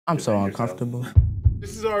I'm so uncomfortable.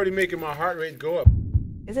 This is already making my heart rate go up.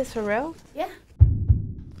 Is this for real? Yeah.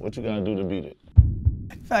 What you gotta do to beat it?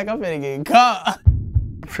 In fact, I'm finna get caught.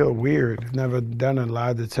 I feel weird. Never done a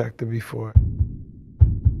lie detector before.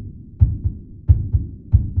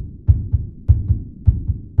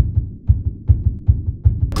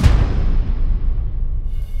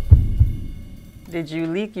 Did you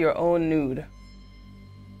leak your own nude?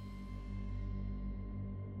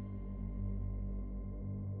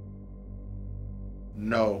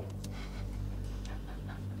 No.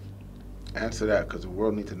 Answer that, because the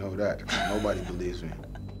world needs to know that. Nobody believes me.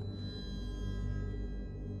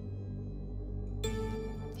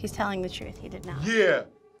 He's telling the truth. He did not. Yeah,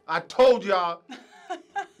 I told y'all.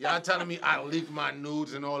 Y'all telling me I leaked my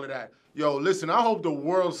nudes and all of that. Yo, listen, I hope the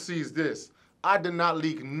world sees this. I did not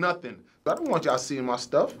leak nothing. I don't want y'all seeing my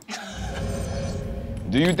stuff.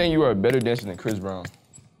 Do you think you are a better dancer than Chris Brown?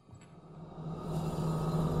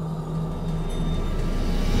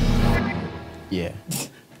 Yeah.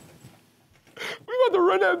 We about to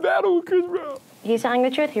run that battle with Chris Brown. He's telling the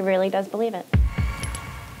truth. He really does believe it.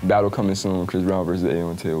 Battle coming soon, Chris Brown versus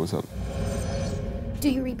A1 Tail. What's up? Do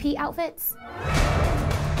you repeat outfits?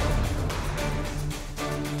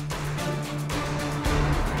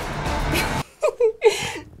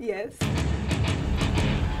 Yes.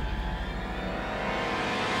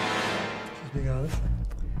 Just being honest.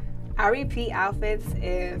 I repeat outfits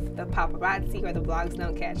if the paparazzi or the vlogs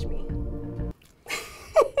don't catch me.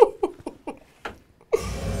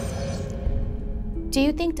 Do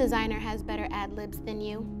you think designer has better ad-libs than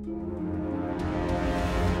you?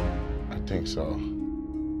 I think so.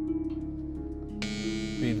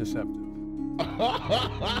 Be deceptive.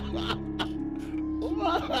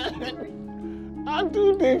 What? I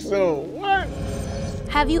do think so. What?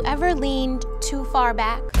 Have you ever leaned too far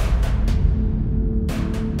back?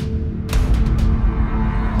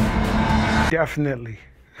 Definitely.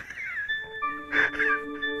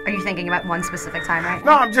 Are you thinking about one specific time right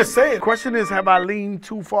No, now? I'm just saying. The question is, have I leaned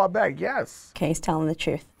too far back? Yes. Okay, he's telling the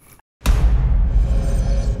truth.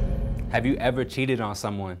 Have you ever cheated on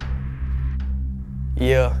someone?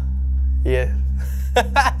 Yeah. Yeah.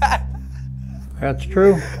 That's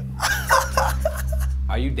true.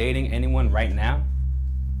 Are you dating anyone right now?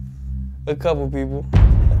 A couple people.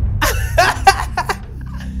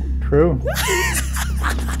 True.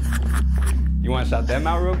 You want to shout them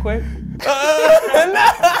out real quick?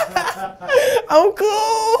 I'm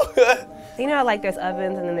cool. You know how like there's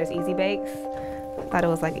ovens and then there's easy bakes? Thought it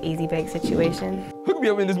was like an easy bake situation. Hook me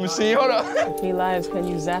up in this machine, hold up. He lies, can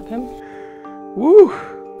you zap him? Woo.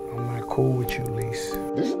 I'm not cool with you, Lise.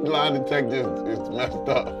 This lie detector is messed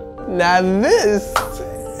up. Now this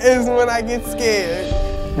is when I get scared.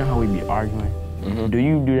 You know how we be arguing? Do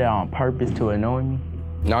you do that on purpose to annoy me?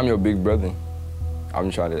 Now I'm your big brother.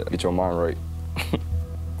 I'm trying to get your mind right.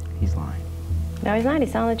 He's lying. No, he's not.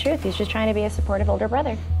 He's telling the truth. He's just trying to be a supportive older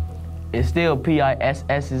brother. It still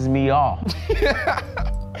PISS's me off.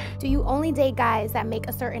 Do you only date guys that make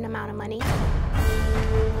a certain amount of money?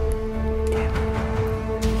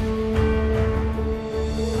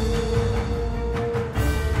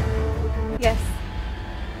 Yes.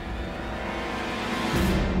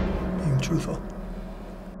 Being truthful.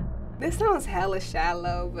 This sounds hella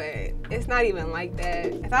shallow, but it's not even like that.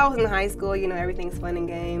 If I was in high school, you know, everything's fun and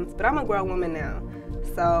games, but I'm a grown woman now.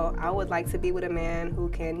 So I would like to be with a man who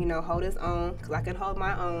can, you know, hold his own, because I can hold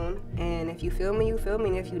my own. And if you feel me, you feel me.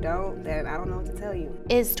 And if you don't, then I don't know what to tell you.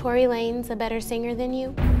 Is Tory Lanez a better singer than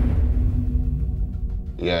you?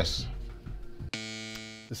 Yes.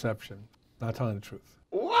 Deception. Not telling the truth.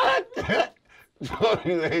 What?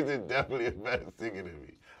 Tory Lanez is definitely a better singer than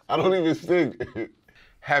me. I don't even sing.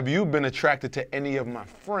 Have you been attracted to any of my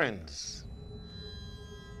friends?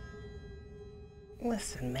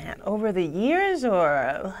 Listen, man, over the years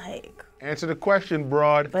or like? Answer the question,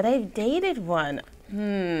 broad. But I've dated one.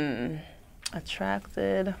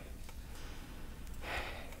 Attracted.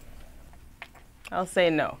 I'll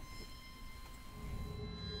say no.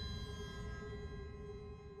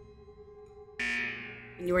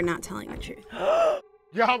 You are not telling the truth.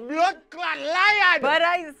 Y'all blood clot liar! But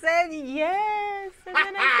I said yes. And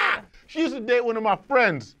then I said, She used to date one of my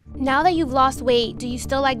friends. Now that you've lost weight, do you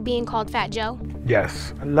still like being called Fat Joe?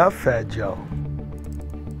 Yes, I love Fat Joe.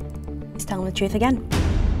 He's telling the truth again.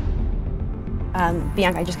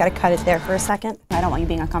 Bianca, I just gotta cut it there for a second. I don't want you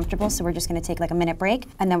being uncomfortable, so we're just gonna take like a minute break,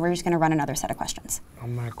 and then we're just gonna run another set of questions.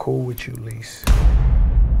 I'm not cool with you, Lise.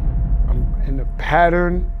 I'm in a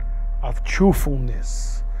pattern of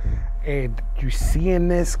truthfulness. And you seeing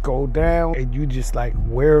this go down, and you just like,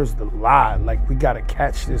 where's the lie? Like, we gotta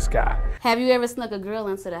catch this guy. Have you ever snuck a girl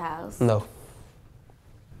into the house? No.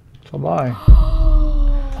 So bye.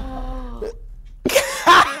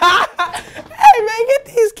 Hey man, get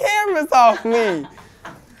these cameras off me.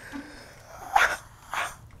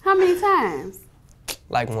 How many times?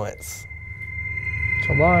 Like once.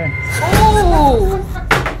 So bye. Oh!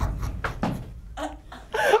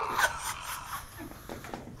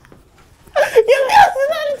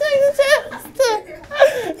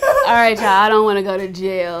 All right, y'all, I don't want to go to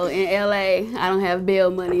jail in LA. I don't have bail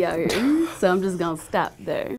money out here, so I'm just gonna stop there.